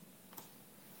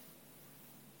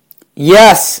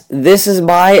Yes, this is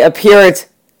my appearance.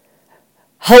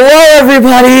 Hello,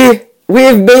 everybody! We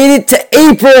have made it to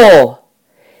April,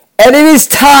 and it is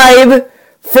time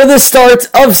for the start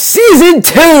of Season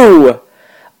 2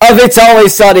 of It's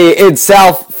Always Sunny in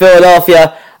South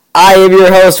Philadelphia. I am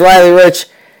your host, Riley Rich,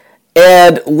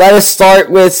 and let us start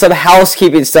with some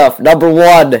housekeeping stuff. Number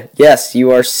one, yes,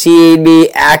 you are seeing me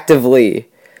actively.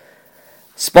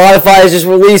 Spotify has just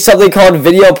released something called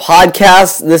Video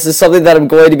Podcasts. This is something that I'm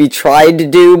going to be trying to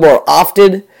do more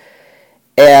often.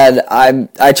 And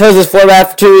I chose this format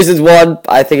for two reasons. One,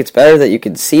 I think it's better that you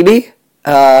can see me.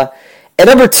 And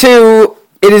number two,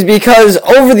 it is because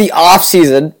over the off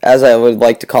season, as I would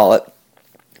like to call it,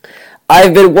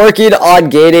 I've been working on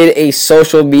gaining a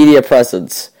social media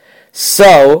presence.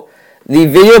 So, the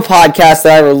video podcast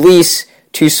that I release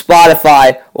to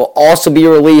Spotify will also be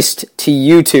released to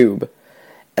YouTube.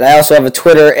 And I also have a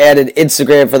Twitter and an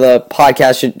Instagram for the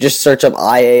podcast. Just search up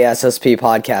IASSP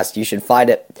Podcast. You should find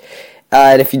it.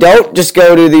 And if you don't, just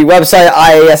go to the website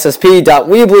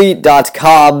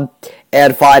iassp.weebly.com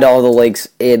and find all the links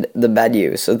in the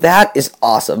menu. So that is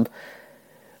awesome.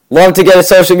 Love to get a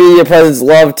social media presence.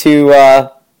 Love to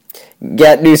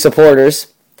get new supporters.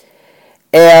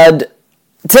 And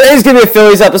today's going to be a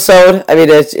Phillies episode. I mean,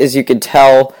 as you can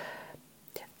tell,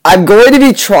 I'm going to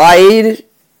be trying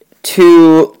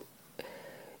to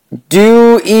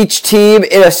do each team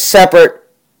in a separate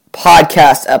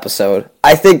podcast episode.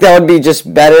 I think that would be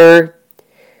just better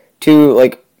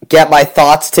to get my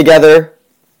thoughts together.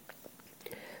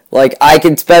 I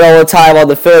can spend all the time on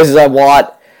the Phillies as I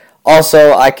want.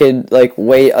 Also, I could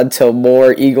wait until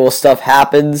more Eagles stuff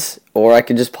happens, or I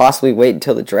could just possibly wait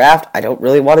until the draft. I don't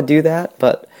really want to do that,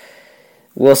 but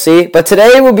we'll see. But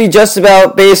today will be just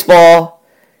about baseball,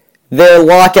 their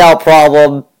lockout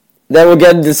problem. Then we'll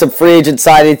get into some free agent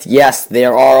signings. Yes,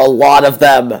 there are a lot of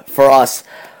them for us.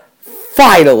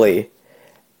 Finally.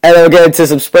 And then we'll get into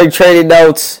some spring training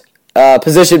notes,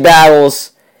 position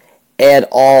battles, and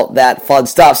all that fun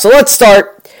stuff. So let's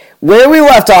start where we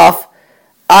left off.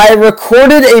 I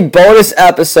recorded a bonus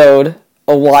episode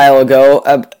a while ago.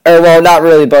 Not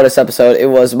really a bonus episode. It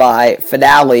was my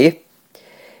finale,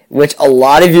 which a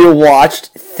lot of you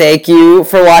watched. Thank you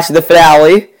for watching the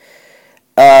finale.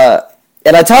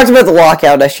 And I talked about the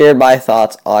lockout, and I shared my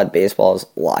thoughts on baseball's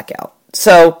lockout.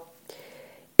 So,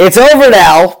 it's over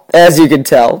now, as you can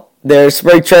tell. There's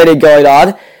spring training going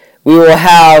on. We will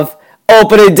have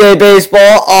opening day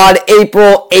baseball on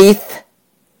April 8th.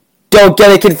 Don't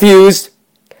get it confused.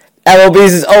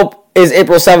 MLB's is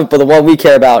April 7th, but the one we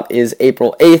care about is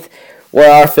April 8th,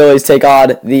 where our Phillies take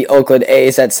on the Oakland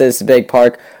A's at Citizens Bank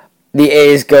Park. The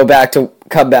A's come back to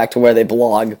where they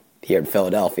belong, here in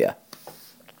Philadelphia.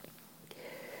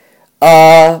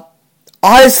 I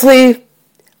honestly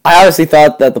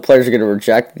thought that the players were going to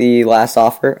reject the last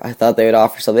offer. I thought they would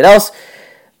offer something else.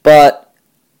 But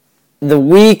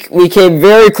we came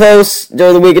very close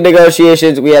during the week of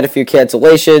negotiations. We had a few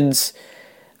cancellations.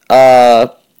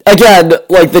 Again,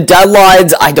 the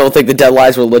deadlines, I don't think the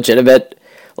deadlines were legitimate.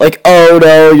 Oh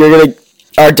no,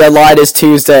 our deadline is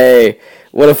Tuesday.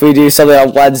 What if we do something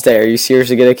on Wednesday? Are you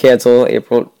seriously going to cancel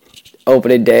April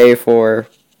opening day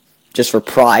just for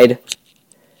pride?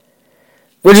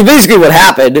 Which is basically what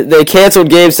happened. They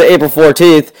canceled games to April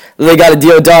 14th. Then they got a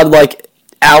deal done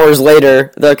hours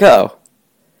later. They're like, oh.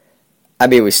 I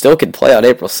mean, we still can play on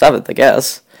April 7th, I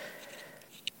guess.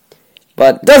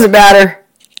 But it doesn't matter.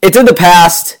 It's in the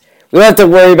past. We don't have to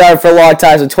worry about it for a long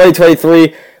time. So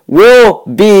 2023 will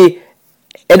be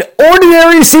an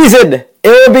ordinary season. It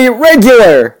will be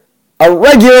regular. A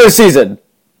regular season.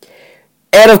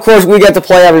 And, of course, we get to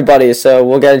play everybody. So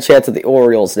we'll get a chance at the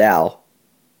Orioles now.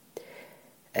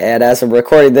 And as I'm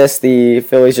recording this, the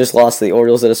Phillies just lost to the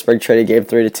Orioles in a spring training game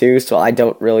 3-2, so I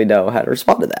don't really know how to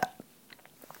respond to that.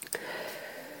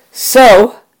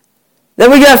 So, then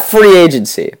we got free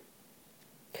agency.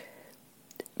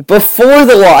 Before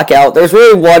the lockout, there's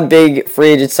really one big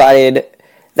free agent signing.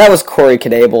 That was Corey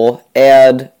Knebel,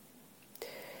 and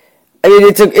I mean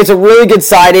it's a really good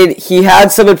signing. He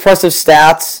had some impressive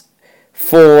stats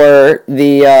for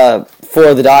the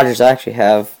Dodgers. I actually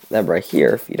have them right here,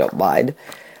 if you don't mind.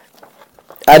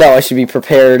 I know I should be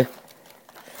prepared.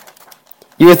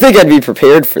 You would think I'd be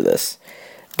prepared for this.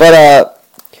 But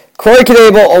Corey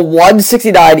Knebel, a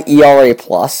 1.69 ERA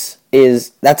plus,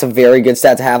 that's a very good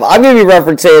stat to have. I'm going to be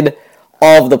referencing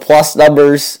all of the plus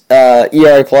numbers,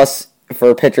 ERA plus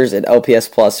for pitchers and OPS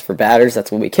plus for batters.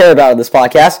 That's what we care about in this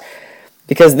podcast,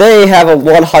 because they have a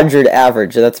 100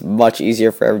 average, and that's much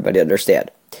easier for everybody to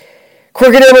understand.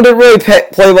 Corey Knebel didn't really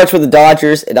play much with the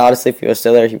Dodgers, and honestly, if he was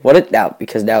still there, he wouldn't now,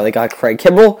 because now they got Craig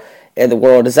Kimbrell, and the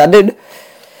world has ended.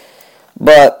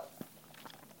 But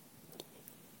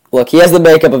look, he has the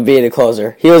makeup of being a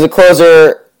closer. He was a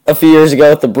closer a few years ago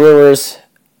with the Brewers.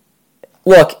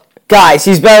 Look, guys,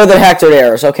 he's better than Hector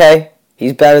Neris, okay?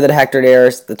 He's better than Hector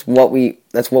Neris.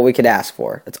 That's what we can ask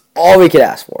for. That's all we can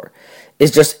ask for. Is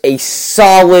just a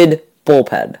solid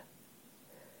bullpen.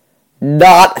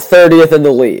 Not 30th in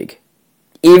the league.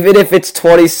 Even if it's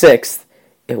 26th,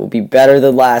 it will be better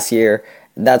than last year,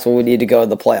 and that's what we need to go in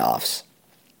the playoffs.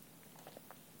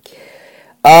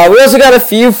 We also got a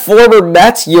few former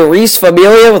Mets. Jeurys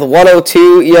Familia with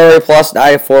 102 ERA plus,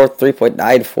 9.4,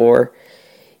 3.94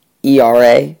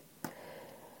 ERA.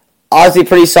 Honestly,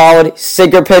 pretty solid.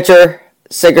 Sinker pitcher,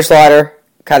 sinker slider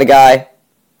kind of guy.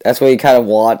 That's what you kind of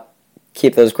want.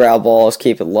 Keep those ground balls,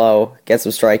 keep it low, get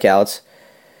some strikeouts.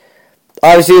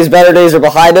 Obviously, his better days are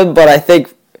behind him, but I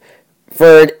think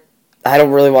I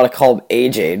don't really want to call him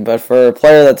aging, but for a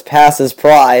player that's past his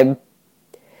prime,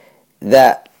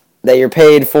 that you're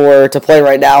paid for to play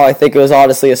right now, I think it was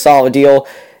honestly a solid deal.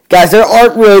 Guys, there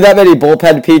aren't really that many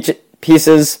bullpen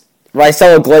pieces.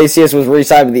 Raisel Iglesias was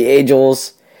re-signed with the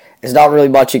Angels. There's not really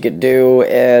much you could do,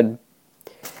 and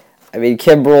I mean,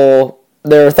 Kimbrel,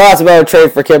 there were thoughts about a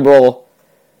trade for Kimbrel,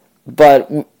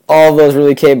 but all of those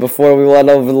really came before we went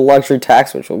over the luxury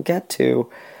tax, which we'll get to.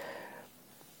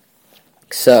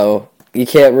 So, you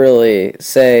can't really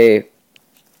say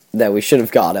that we should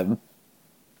have got him.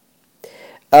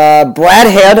 Brad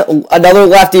Hand, another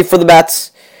lefty for the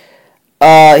Mets. He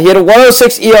had a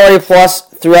 106 ERA plus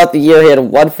throughout the year. He had a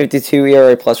 152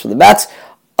 ERA plus for the Mets.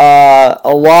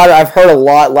 I've heard a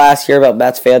lot last year about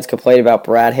Mets fans complaining about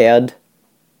Brad Hand.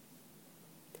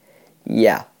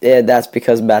 Yeah, and that's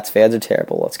because Mets fans are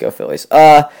terrible. Let's go Phillies.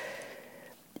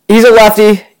 He's a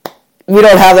lefty. We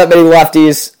don't have that many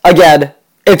lefties. Again,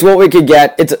 it's what we could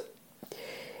get.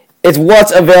 It's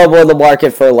what's available in the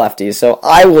market for lefties. So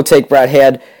I will take Brad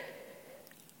Hand.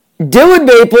 Dylan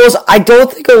Maples, I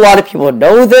don't think a lot of people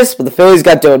know this, but the Phillies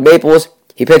got Dylan Maples.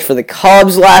 He pitched for the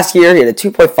Cubs last year. He had a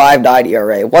 2.59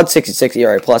 ERA, 166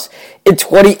 ERA plus in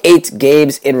 28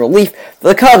 games in relief for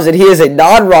the Cubs, and he is a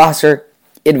non-roster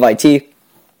invitee.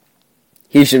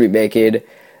 He should be making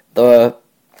the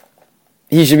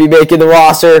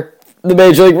roster, the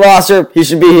Major League roster. He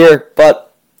should be here,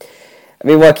 but I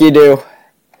mean, what can you do?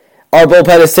 Our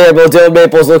bullpen is terrible. Dylan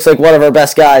Maples looks like one of our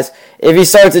best guys. If he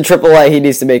starts in AAA, he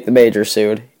needs to make the major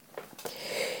soon.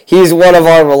 He's one of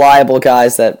our reliable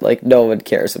guys that no one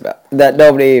cares about, that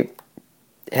nobody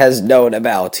has known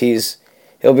about. He'll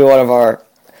be one of our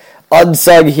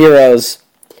unsung heroes.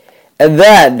 And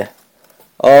then,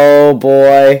 oh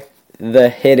boy, the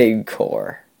hitting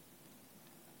core.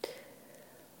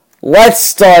 Let's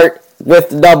start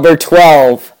with number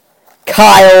 12,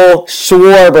 Kyle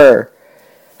Schwarber.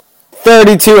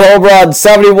 32 home runs,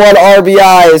 71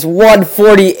 RBIs,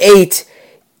 148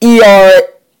 ERA,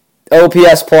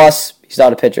 OPS plus. He's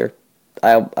not a pitcher.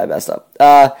 I messed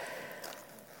up.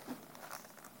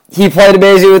 He played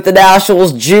amazing with the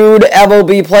Nationals. June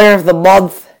MLB Player of the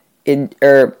Month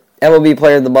MLB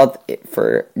Player of the Month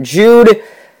for June.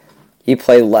 He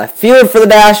played left field for the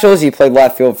Nationals. He played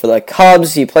left field for the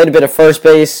Cubs. He played a bit of first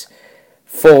base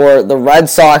for the Red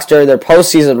Sox during their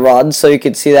postseason run, so you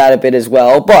can see that a bit as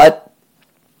well. But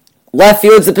left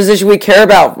field is the position we care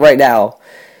about right now.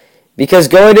 Because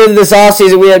going into this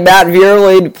offseason, we had Matt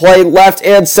Vierling play left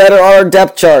and center on our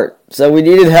depth chart. So we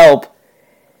needed help.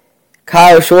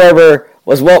 Kyle Schwarber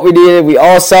was what we needed. We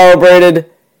all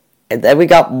celebrated. And then we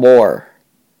got more.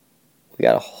 We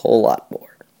got a whole lot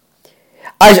more.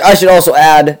 I should also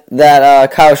add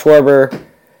that Kyle Schwarber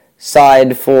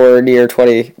signed for near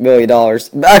 $20 million.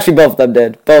 Actually, both of them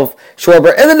did. Both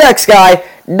Schwarber and the next guy,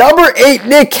 number 8,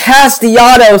 Nick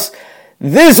Castellanos.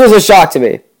 This was a shock to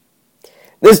me.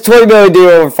 This $20 million deal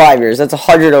over 5 years. That's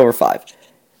 100 over 5.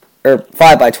 Or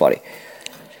 5 by 20.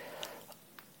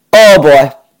 Oh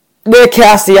boy. Nick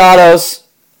Castellanos.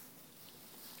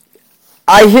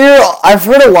 I've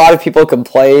heard a lot of people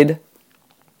complain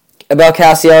about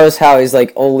Castellanos, how he's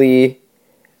only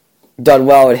done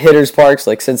well in hitters' parks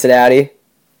like Cincinnati.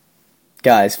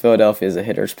 Guys, Philadelphia is a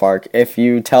hitter's park. If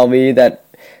you tell me that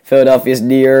Philadelphia is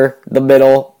near the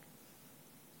middle,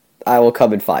 I will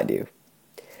come and find you.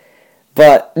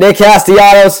 But Nick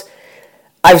Castellanos,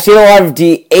 I've seen a lot of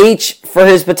DH for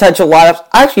his potential lineups.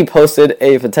 I actually posted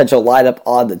a potential lineup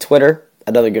on the Twitter.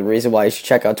 Another good reason why you should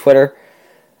check out Twitter.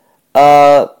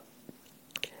 I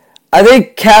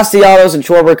think Castellanos and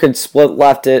Schwarber could split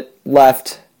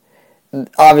left.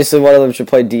 Obviously, one of them should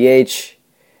play DH.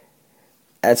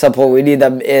 At some point, we need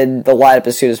them in the lineup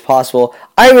as soon as possible.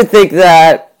 I would think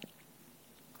that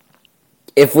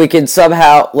if we can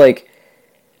somehow,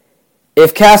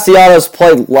 if Castellanos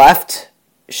played left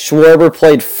Schwarber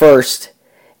played first,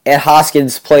 and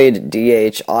Hoskins played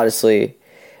DH. Honestly,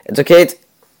 it's okay.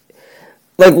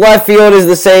 Like, left field is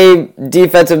the same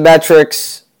defensive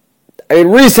metrics. I mean,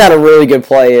 Reese had a really good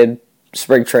play in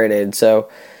spring training, so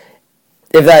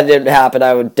if that didn't happen,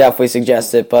 I would definitely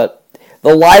suggest it. But the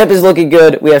lineup is looking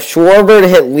good. We have Schwarber to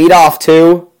hit leadoff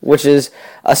too, which is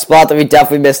a spot that we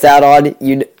definitely missed out on.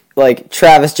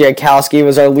 Travis Jankowski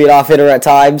was our leadoff hitter at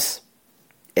times,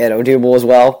 and Odubel as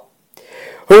well,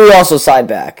 who we also signed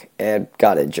back and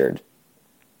got injured.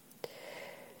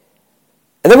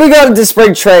 And then we got into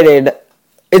spring training.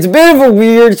 It's a bit of a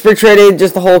weird spring training,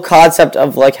 just the whole concept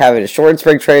of like having a short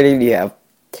spring training. You have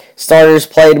starters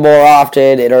played more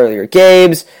often in earlier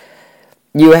games.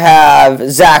 You have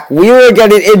Zach Wheeler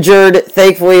getting injured.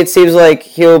 Thankfully, it seems like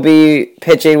he'll be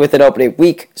pitching with an opening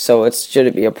week, so it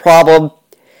shouldn't be a problem.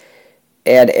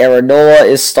 And Aaron Nola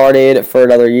is started for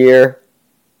another year.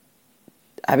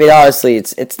 I mean, honestly,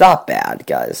 it's not bad,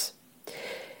 guys.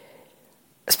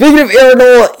 Speaking of Aaron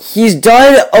Nola, he's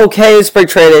done okay in spring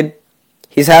training.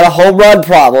 He's had a home run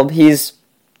problem. But he's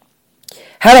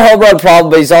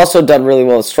also done really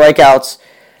well with strikeouts.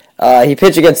 He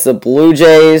pitched against the Blue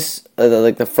Jays,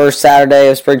 the first Saturday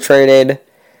of spring training.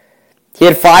 He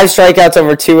had 5 strikeouts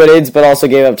over 2 innings, but also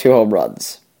gave up 2 home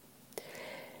runs.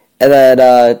 And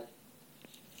then,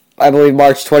 I believe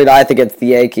March 29th against the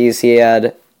Yankees, he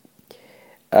had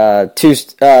 3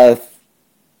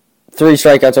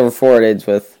 strikeouts over 4 innings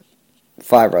with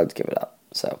 5 runs given up.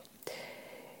 So,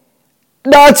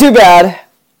 not too bad.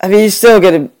 I mean, he's still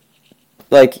getting,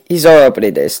 he's our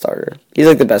opening day starter.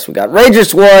 He's, the best we got. Ranger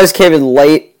Suarez came in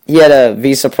late. He had a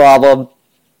visa problem.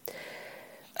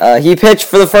 He pitched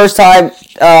for the first time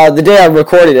the day I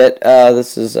recorded it.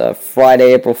 This is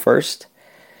Friday, April 1st.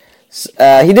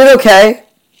 He did okay.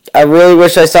 I really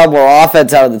wish I saw more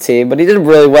offense out of the team, but he did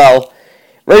really well.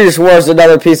 Ranger Suarez is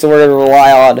another piece that we're going to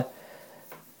rely on.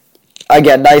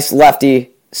 Again, nice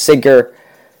lefty, sinker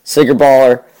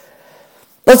baller.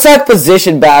 Let's talk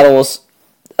position battles.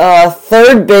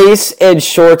 Third base and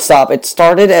shortstop. It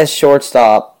started as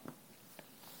shortstop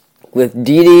with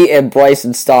Didi and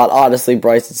Bryson Stott. Honestly,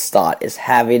 Bryson Stott is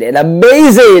having an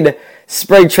amazing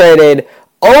spring training.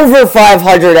 Over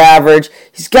 500 average.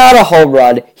 He's got a home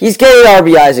run. He's getting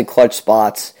RBIs in clutch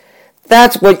spots.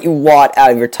 That's what you want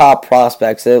out of your top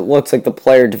prospects. And it looks like the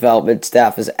player development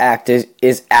staff is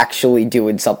actually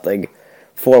doing something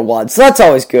for once. So that's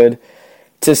always good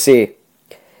to see.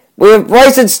 We have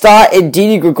Bryson Stott and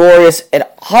Didi Gregorius, and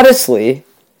honestly,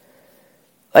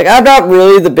 I'm not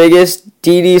really the biggest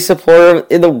Didi supporter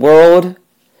in the world.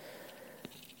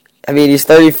 I mean, he's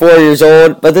 34 years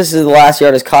old, but this is the last year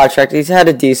on his contract. He's had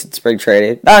a decent spring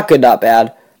training. Not good, not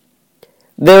bad.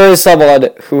 There is someone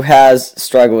who has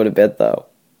struggled a bit, though.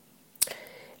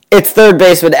 It's third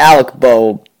baseman Alec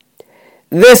Bohm.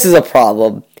 This is a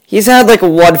problem. He's had a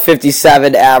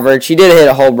 157 average. He did hit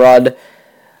a home run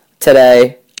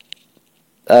today,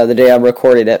 the day I'm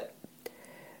recording it.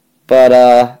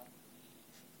 But,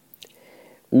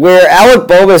 where Alec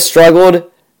Bohm has struggled,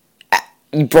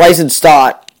 Bryson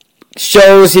Stott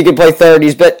shows he can play third.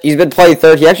 He's been playing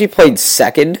third. He actually played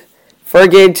second for a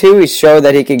game, too. He's shown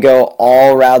that he can go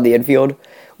all around the infield,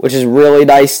 which is really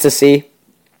nice to see.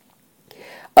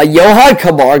 Johan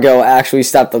Camargo actually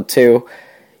stepped up, too.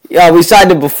 We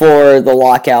signed him before the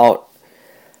lockout.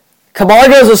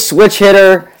 Camargo's a switch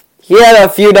hitter. He had a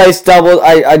few nice doubles.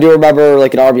 I do remember an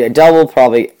RBI double,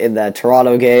 probably in that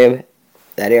Toronto game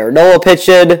that Aaron Nola pitched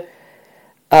in.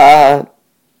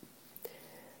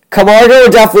 Camargo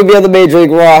would definitely be on the Major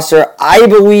League roster. I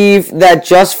believe that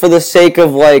just for the sake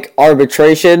of,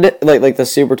 arbitration, like the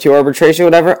Super 2 arbitration,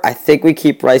 whatever, I think we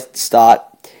keep Bryson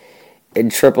Stott in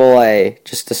AAA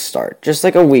just to start. Just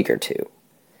a week or two.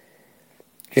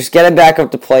 Just get him back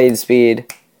up to playing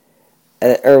speed.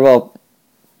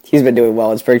 He's been doing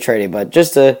well in spring training, but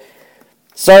just to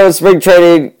start with spring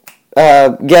training,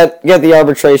 get the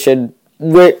arbitration,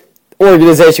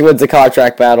 organization wins the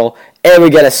contract battle, and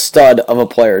we get a stud of a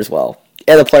player as well.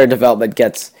 And the player development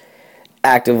gets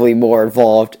actively more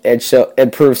involved and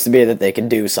proves to me that they can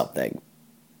do something.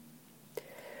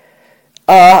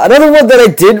 Another one that I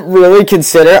didn't really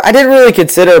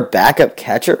consider backup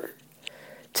catcher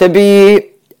to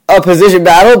be a position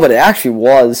battle, but it actually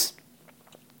was.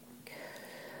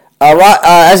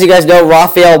 As you guys know,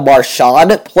 Rafael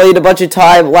Marchand played a bunch of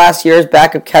time last year as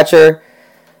backup catcher.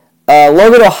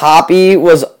 Logan O'Hoppe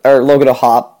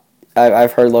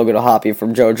I've heard Logan O'Hoppe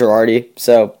from Joe Girardi,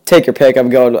 so take your pick. I'm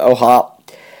going O'Hoppe.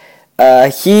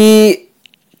 He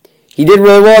did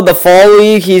really well in the fall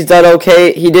league. He's done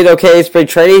okay. He did okay in spring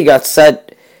training. He got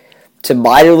sent to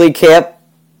minor league camp,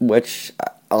 which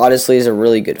honestly is a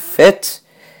really good fit.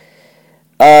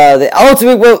 They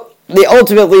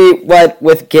ultimately went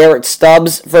with Garrett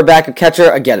Stubbs for a backup catcher.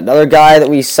 Again, another guy that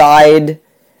we signed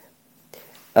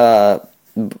before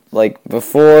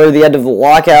the end of the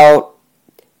lockout.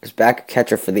 He was backup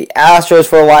catcher for the Astros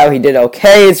for a while. He did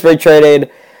okay in spring training,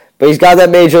 but he's got that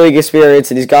major league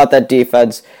experience and he's got that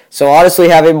defense. So honestly,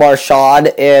 having Marchand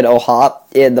and O'Hop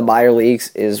in the minor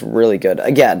leagues is really good.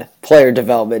 Again, player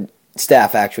development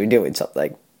staff actually doing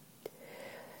something.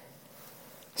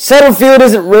 Center field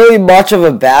isn't really much of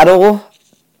a battle.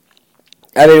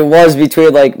 I mean, it was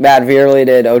between Matt Vierling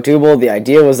and Odubel. The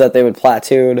idea was that they would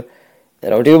platoon.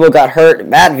 Then Odubel got hurt.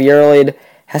 Matt Vierling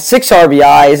has 6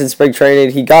 RBIs in spring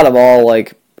training. He got them all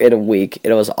in a week.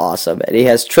 It was awesome. And he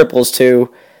has triples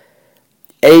too.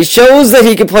 And he shows that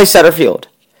he can play center field.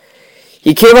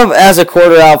 He came up as a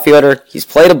quarter outfielder. He's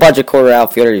played a bunch of quarter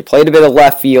outfielder. He played a bit of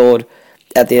left field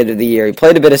at the end of the year. He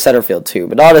played a bit of center field too,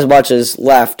 but not as much as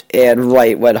left and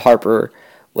right when Harper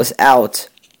was out.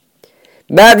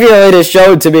 Matt Vierling has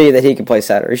shown to me that he can play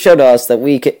center. He showed us that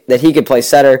he can play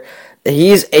center, that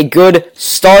he's a good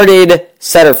starting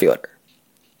center fielder.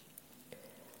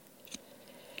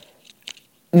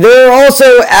 There are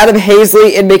also Adam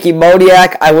Hazley and Mickey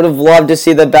Moniak. I would have loved to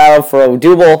see them battle for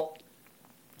Odubel.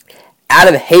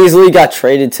 Adam Hazley got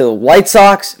traded to the White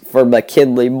Sox for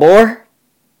McKinley Moore.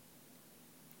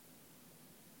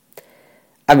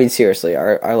 I mean, seriously,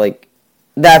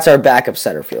 that's our backup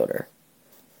center fielder.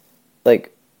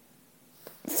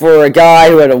 For a guy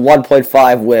who had a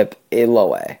 1.5 whip in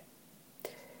low A.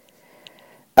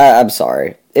 I'm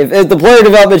sorry. If the player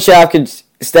development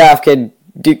staff can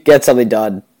get something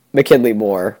done, McKinley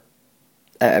Moore,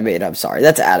 I'm sorry.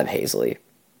 That's Adam Hazley.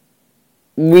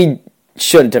 We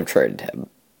shouldn't have traded him.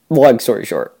 Long story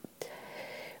short.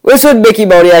 This with Mickey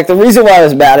Moniak, the reason why I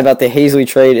was mad about the Hazley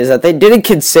trade is that they didn't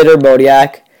consider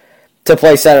Moniak to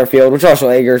play center field, which also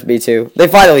angers me too. They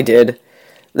finally did.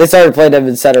 They started playing him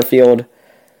in center field.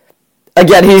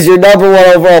 Again, he's your number 1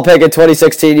 overall pick in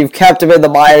 2016. You've kept him in the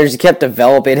minors. You kept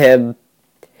developing him.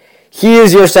 He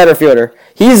is your center fielder.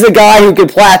 He's the guy who can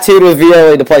platoon with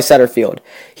Vierling to play center field.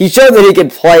 He showed that he can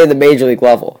play in the major league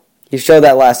level. He showed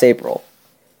that last April.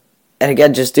 And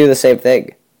again, just do the same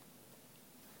thing.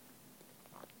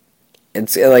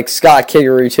 It's Scott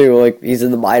Kingery too. He's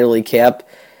in the minor league camp.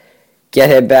 Get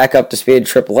him back up to speed in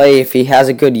AAA. If he has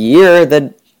a good year,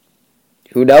 then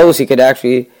who knows? He could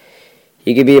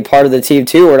be a part of the team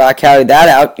too. We're not counting that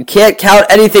out. You can't count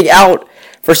anything out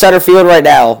for center field right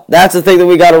now. That's the thing that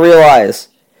we got to realize.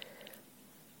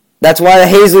 That's why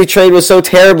the Hazley trade was so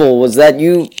terrible. Was that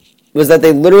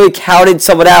they literally counted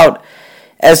someone out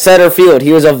as center field.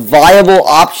 He was a viable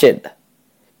option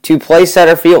to play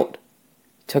center field.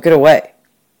 Took it away.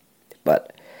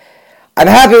 But I'm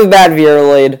happy with Matt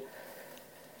Vierling.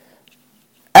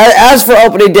 As for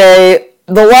opening day,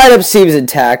 the lineup seems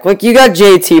intact. You got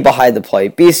JT behind the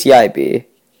plate, BCIB.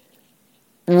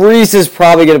 Reese is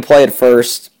probably going to play at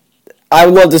first. I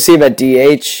would love to see him at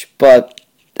DH, but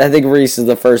I think Reese is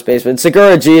the first baseman.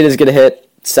 Segura Gene is going to hit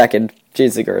second. Gene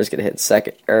Segura is going to hit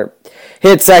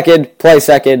second, play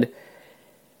second.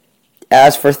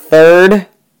 As for third,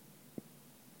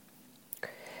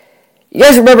 you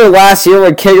guys remember last year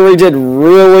when Kingery did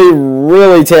really,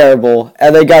 really terrible,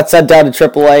 and they got sent down to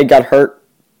AAA and got hurt?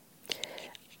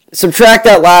 Subtract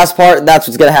that last part, and that's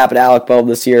what's going to happen to Alec Bohm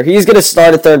this year. He's going to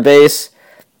start at third base.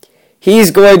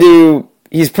 He's probably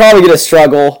going to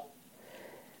struggle,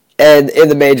 and in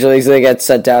the major leagues, they get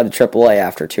sent down to AAA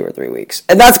after 2 or 3 weeks.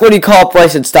 And that's when you call up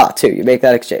Bryson Stott, too. You make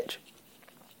that exchange.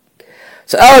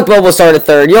 So Alec Bohm will start at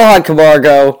third. Johan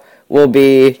Camargo will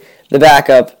be the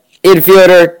backup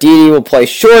infielder. Didi will play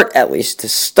short, at least to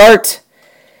start.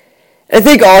 I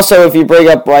think also if you bring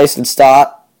up Bryson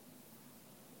Stott,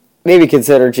 maybe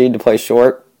consider Gene to play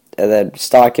short, and then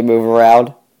Stott can move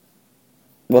around.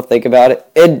 We'll think about it.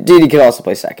 And Didi can also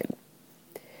play second.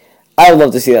 I would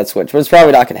love to see that switch, but it's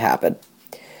probably not going to happen.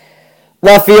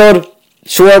 Left field,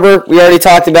 Schwarber, we already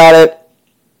talked about it.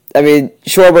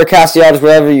 Schwarber, Castellanos,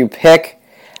 wherever you pick.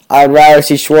 I would rather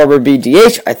see Schwarber be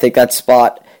DH. I think that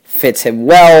spot fits him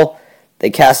well. The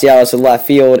Castellanos in left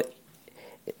field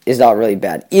is not really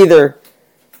bad either.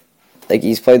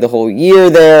 He's played the whole year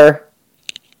there.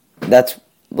 That's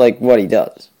what he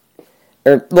does.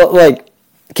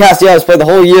 Castellanos played the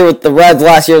whole year with the Reds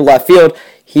last year in left field.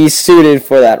 He's suited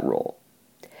for that role.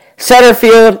 Center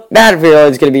field, Matt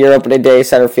Vierling is going to be your opening day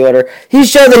center fielder. He's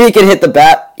shown that he can hit the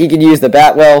bat. He can use the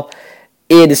bat well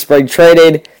in spring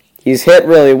training. He's hit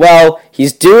really well.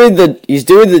 He's doing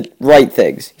the right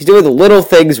things. He's doing the little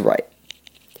things right.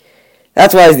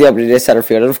 That's why he's the opening day center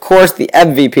fielder. And of course, the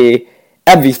MVP,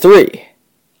 MV3,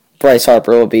 Bryce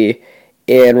Harper will be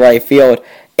in right field.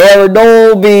 Aaron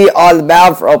Nola will be on the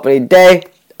mound for opening day.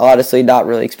 Honestly, not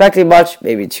really expecting much.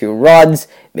 Maybe 2 runs,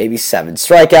 maybe 7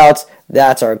 strikeouts.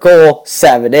 That's our goal.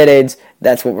 7 innings.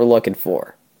 That's what we're looking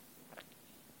for.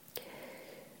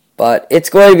 But it's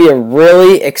going to be a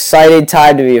really exciting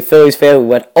time to be a Phillies fan. We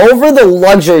went over the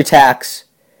luxury tax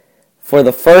for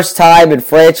the first time in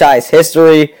franchise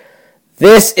history.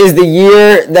 This is the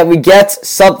year that we get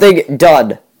something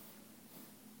done.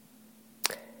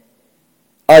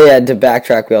 Oh yeah, and to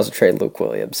backtrack, we also traded Luke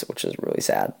Williams, which is really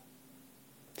sad.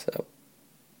 So,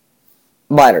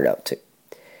 minor note too.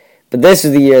 But this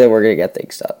is the year that we're going to get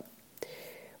things done.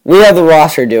 We have the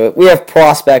roster to do it. We have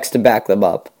prospects to back them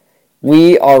up.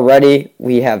 We are ready.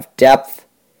 We have depth.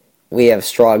 We have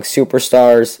strong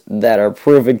superstars that are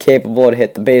proven capable to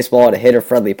hit the baseball at a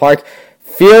hitter-friendly park.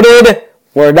 Fielded,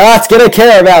 we're not going to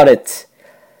care about it.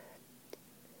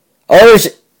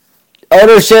 Ownership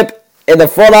in the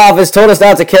front office told us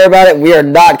not to care about it. We are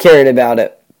not caring about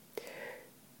it.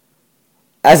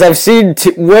 As I've seen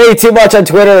way too much on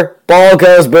Twitter, ball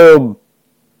goes boom.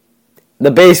 The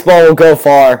baseball will go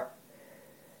far.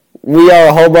 We are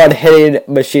a home run hitting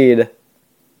machine.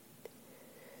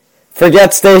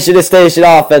 Forget station-to-station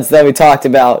offense that we talked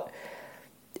about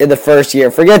in the first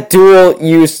year. Forget dual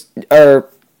use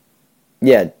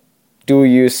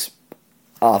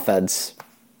offense.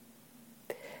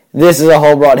 This is a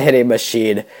home run hitting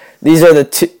machine. These are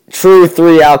the true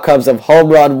 3 outcomes of home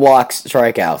run, walks,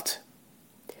 strikeout.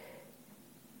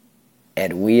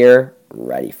 And we're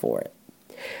ready for it.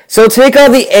 So take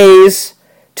on the A's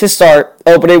to start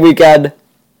opening weekend.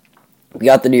 We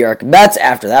got the New York Mets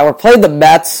after that. We're playing the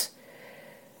Mets.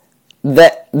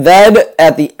 Then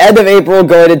at the end of April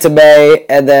going into May,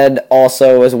 and then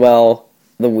also as well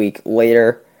the week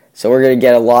later. So we're going to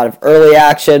get a lot of early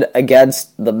action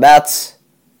against the Mets.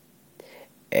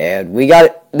 And we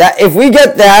got that. If we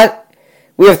get that,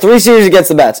 we have 3 series against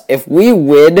the Mets. If we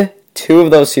win 2 of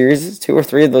those series, 2 or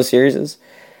 3 of those series,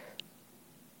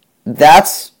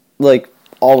 that's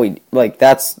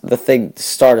that's the thing to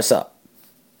start us up,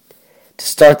 to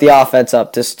start the offense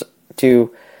up, to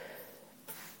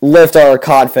lift our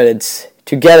confidence,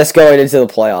 to get us going into the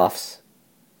playoffs.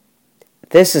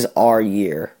 This is our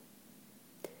year.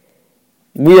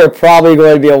 We are probably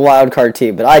going to be a wild card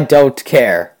team, but I don't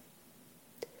care.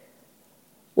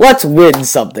 Let's win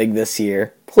something this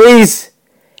year. Please,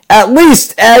 at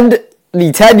least end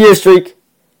the 10-year streak.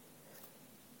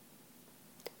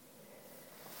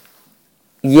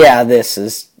 Yeah, this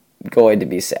is going to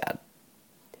be sad.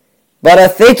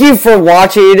 But thank you for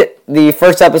watching the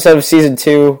first episode of Season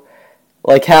 2.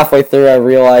 Halfway through, I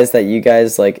realized that you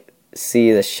guys,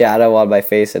 see the shadow on my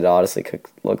face, and it honestly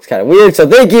looks kind of weird. So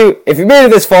thank you. If you made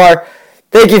it this far,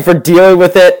 thank you for dealing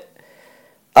with it.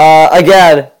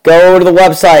 Again, go over to the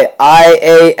website,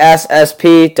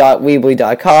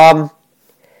 iassp.weebly.com.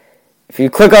 If you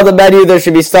click on the menu, there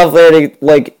should be stuff there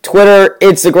like Twitter,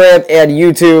 Instagram, and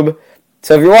YouTube.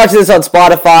 So if you're watching this on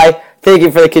Spotify, thank you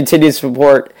for the continued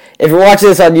support. If you're watching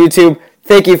this on YouTube,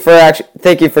 thank you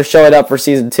for showing up for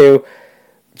Season 2.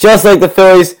 Just like the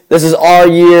Phillies, this is our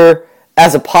year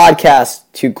as a podcast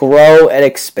to grow and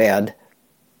expand.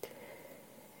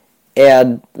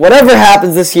 And whatever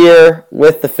happens this year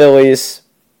with the Phillies,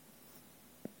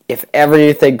 if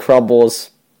everything crumbles,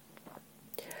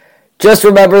 just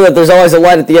remember that there's always a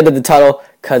light at the end of the tunnel,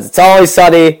 because it's always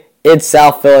sunny in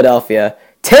South Philadelphia.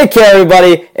 Take care,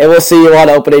 everybody, and we'll see you on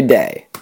opening day.